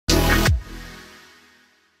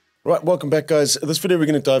Right, welcome back guys. In this video we're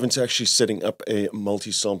going to dive into actually setting up a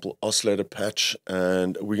multi-sample oscillator patch,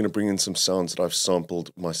 and we're going to bring in some sounds that I've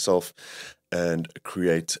sampled myself and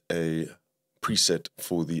create a preset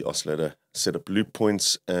for the oscillator, set up loop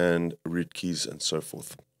points and root keys and so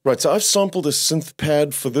forth. Right, so I've sampled a synth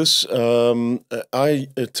pad for this. I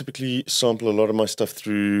typically sample a lot of my stuff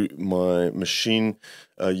through my machine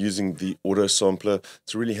using the auto sampler.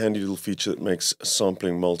 It's a really handy little feature that makes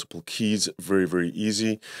sampling multiple keys very, very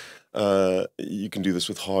easy. You can do this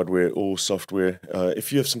with hardware or software.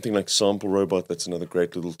 If you have something like Sample Robot, that's another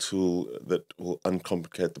great little tool that will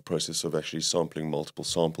uncomplicate the process of actually sampling multiple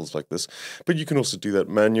samples like this. But you can also do that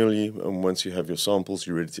manually, and once you have your samples,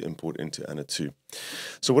 you're ready to import into Anna 2.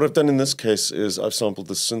 So what I've done in this case is I've sampled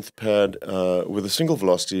the synth pad with a single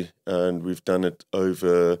velocity, and we've done it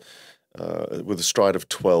over with a stride of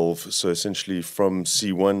 12, so essentially from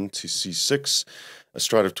C1 to C6. A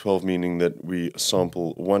stride of 12 meaning that we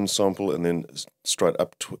sample one sample and then stride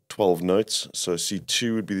up 12 notes. So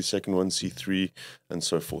C2 would be the second one, C3, and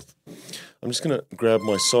so forth. I'm just going to grab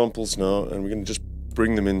my samples now, and we're going to just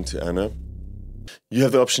bring them into Anna. You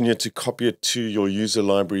have the option here to copy it to your user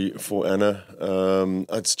library for Anna.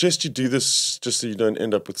 I'd suggest you do this just so you don't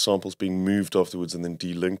end up with samples being moved afterwards and then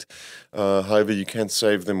delinked. However, you can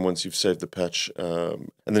save them once you've saved the patch.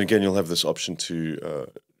 And then again, you'll have this option to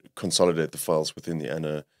consolidate the files within the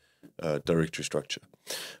Anna directory structure.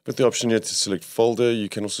 With the option here to select folder, you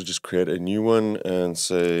can also just create a new one and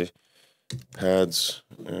say pads,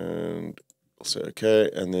 and I'll say OK,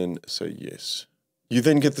 and then say yes. You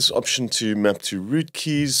then get this option to map to root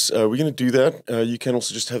keys. We're going to do that. You can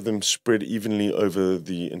also just have them spread evenly over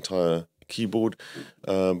the entire keyboard,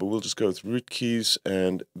 but we'll just go with root keys,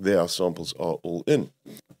 and there our samples are all in.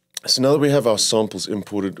 So now that we have our samples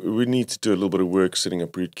imported, we need to do a little bit of work setting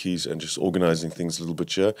up root keys and just organizing things a little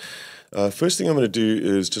bit here. First thing I'm going to do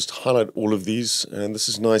is just highlight all of these, and this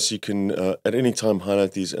is nice. You can at any time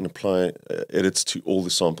highlight these and apply edits to all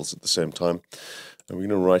the samples at the same time. And we're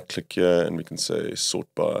going to right click here, and we can say sort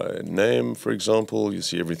by name, for example. You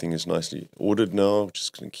see everything is nicely ordered now, which is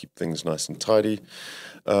going to keep things nice and tidy.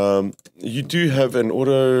 You do have an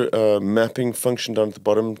auto mapping function down at the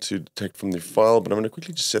bottom to detect from the file, but I'm going to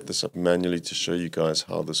quickly just set this up manually to show you guys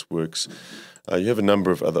how this works. You have a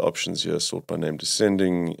number of other options here: sort by name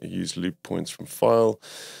descending, use loop points from file.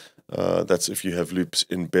 That's if you have loops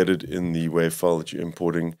embedded in the WAV file that you're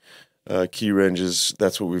importing. Key ranges,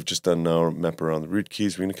 that's what we've just done now, map around the root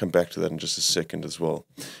keys. We're going to come back to that in just a second as well.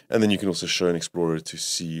 And then you can also show an explorer to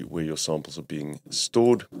see where your samples are being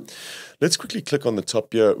stored. Let's quickly click on the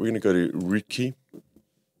top here. We're going to go to root key.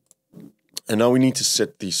 And now we need to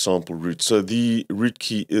set the sample root. So the root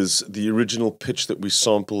key is the original pitch that we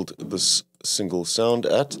sampled this single sound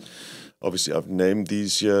at. Obviously, I've named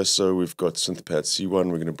these here. So we've got synthpad C1.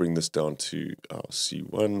 We're going to bring this down to our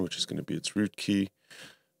C1, which is going to be its root key.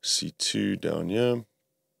 C2 down here,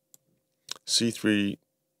 C3,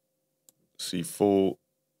 C4,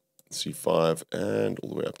 C5, and all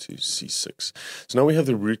the way up to C6. So now we have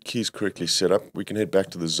the root keys correctly set up. We can head back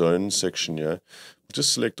to the zone section here. We'll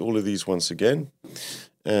just select all of these once again,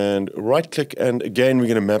 and right click, and again we're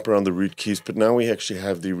going to map around the root keys, but now we actually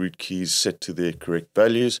have the root keys set to their correct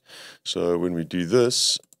values. So when we do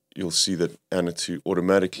this, you'll see that Anna 2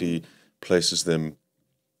 automatically places them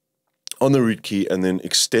on the root key and then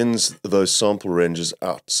extends those sample ranges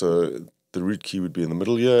out. So the root key would be in the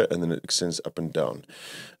middle here, and then it extends up and down.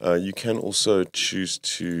 You can also choose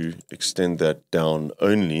to extend that down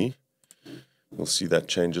only. You'll see that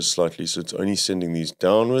changes slightly, so it's only sending these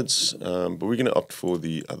downwards, but we're going to opt for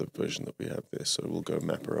the other version that we have there. So we'll go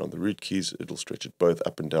map around the root keys. It'll stretch it both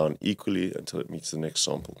up and down equally until it meets the next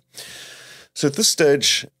sample. So at this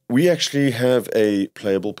stage, we actually have a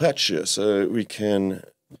playable patch here, so we can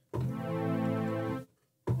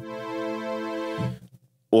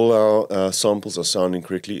all our samples are sounding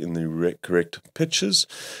correctly in the correct pitches,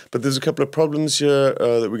 but there's a couple of problems here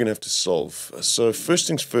that we're going to have to solve. So first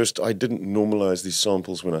things first, I didn't normalize these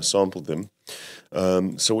samples when I sampled them.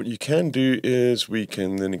 So what you can do is we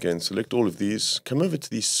can then again select all of these, come over to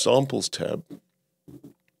the samples tab,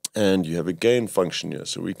 and you have a gain function here.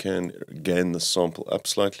 So we can gain the sample up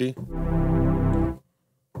slightly.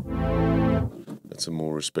 That's a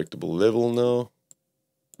more respectable level now.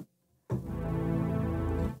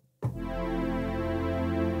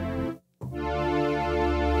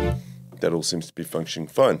 That all seems to be functioning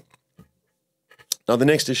fine. Now the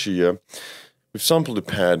next issue here, we've sampled a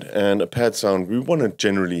pad, and a pad sound, we want to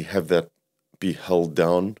generally have that be held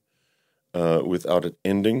down without it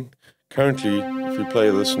ending. Currently, if we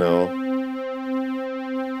play this now,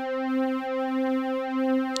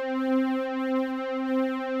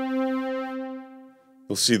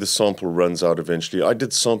 you'll see the sample runs out eventually. I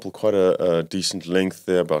did sample quite a decent length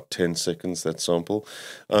there, about 10 seconds, that sample,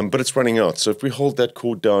 but it's running out. So if we hold that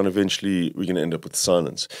chord down, eventually we're going to end up with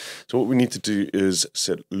silence. So what we need to do is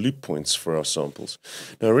set loop points for our samples.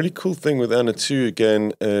 Now, a really cool thing with Anna 2,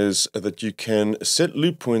 again, is that you can set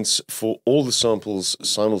loop points for all the samples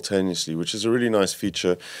simultaneously, which is a really nice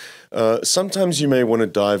feature. Sometimes you may want to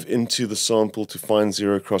dive into the sample to find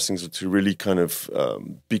zero crossings or to really kind of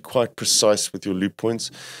be quite precise with your loop points.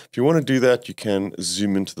 If you want to do that, you can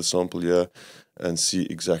zoom into the sample here and see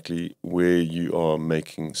exactly where you are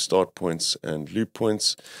making start points and loop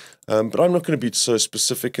points. But I'm not going to be so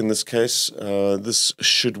specific in this case. This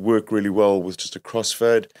should work really well with just a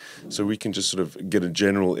crossfade. So we can just sort of get a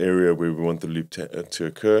general area where we want the loop to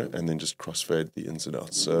occur and then just crossfade the ins and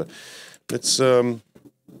outs. So let's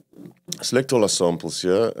select all our samples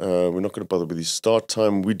here. We're not going to bother with the start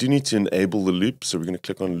time. We do need to enable the loop, so we're going to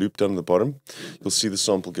click on loop down at the bottom. You'll see the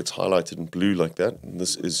sample gets highlighted in blue like that. And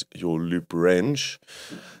this is your loop range.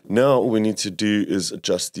 Now all we need to do is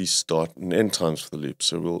adjust the start and end times for the loop.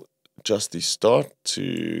 So we'll adjust the start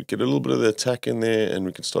to get a little bit of the attack in there, and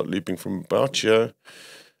we can start looping from about here.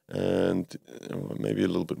 And maybe a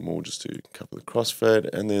little bit more just to cover the crossfade.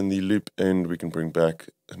 And then the loop end we can bring back,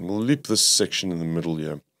 and we'll loop this section in the middle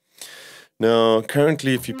here. Now,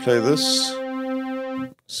 currently, if you play this,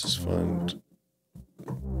 let's just find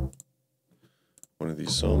one of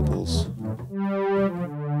these samples.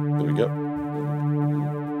 There we go.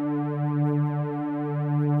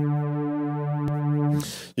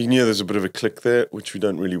 You can hear there's a bit of a click there, which we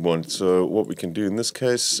don't really want. So what we can do in this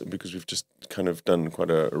case, because we've just kind of done quite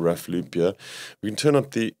a rough loop here, we can turn up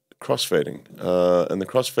the crossfading. And the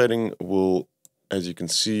crossfading will, as you can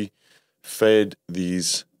see, fade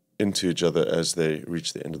these into each other as they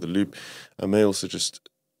reach the end of the loop. I may also just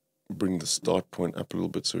bring the start point up a little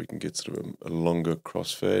bit so we can get sort of a longer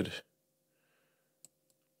crossfade.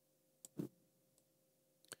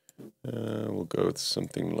 We'll go with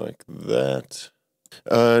something like that.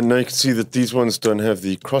 Now you can see that these ones don't have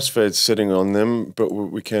the crossfade setting on them, but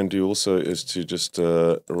what we can do also is to just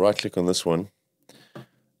right click on this one,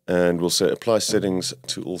 and we'll say apply settings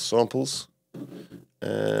to all samples.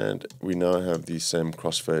 And we now have the same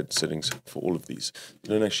crossfade settings for all of these. You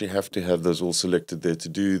don't actually have to have those all selected there to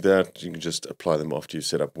do that. You can just apply them after you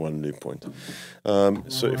set up one loop point.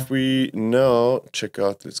 So if we now check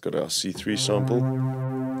out, let's go to our C3 sample.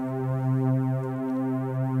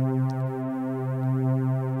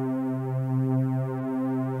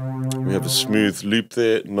 We have a smooth loop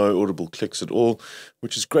there, no audible clicks at all,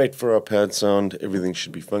 which is great for our pad sound. Everything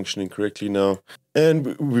should be functioning correctly now.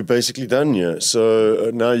 And we're basically done here.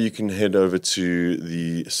 So now you can head over to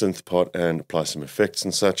the synth part and apply some effects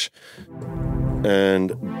and such, and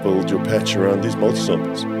build your patch around these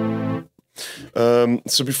multi-samples.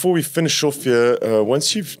 So before we finish off here,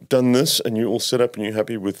 once you've done this and you're all set up and you're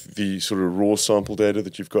happy with the sort of raw sample data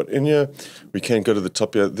that you've got in here, we can go to the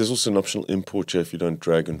top here. There's also an optional import here if you don't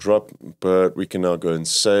drag and drop, but we can now go and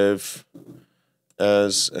save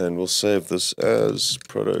as, and we'll save this as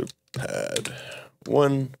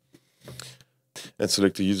Protopad1 and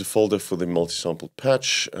select the user folder for the multi-sample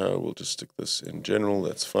patch. We'll just stick this in general,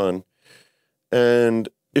 that's fine. And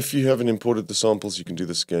if you haven't imported the samples, you can do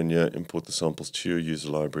this again, yeah, import the samples to your user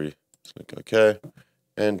library. Click OK,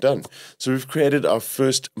 and done. So we've created our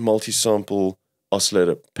first multi-sample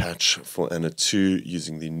oscillator patch for Anna 2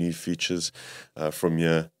 using the new features. From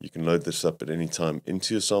here, you can load this up at any time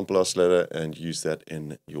into your sample oscillator and use that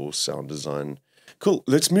in your sound design. Cool,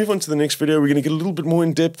 let's move on to the next video. We're going to get a little bit more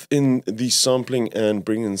in depth in the sampling and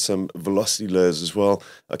bring in some velocity layers as well.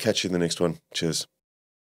 I'll catch you in the next one. Cheers.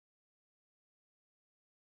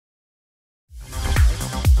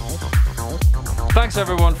 Thanks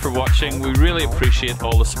everyone for watching. We really appreciate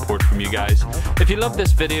all the support from you guys. If you love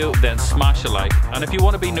this video, then smash a like, and if you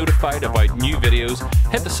want to be notified about new videos,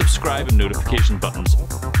 hit the subscribe and notification buttons.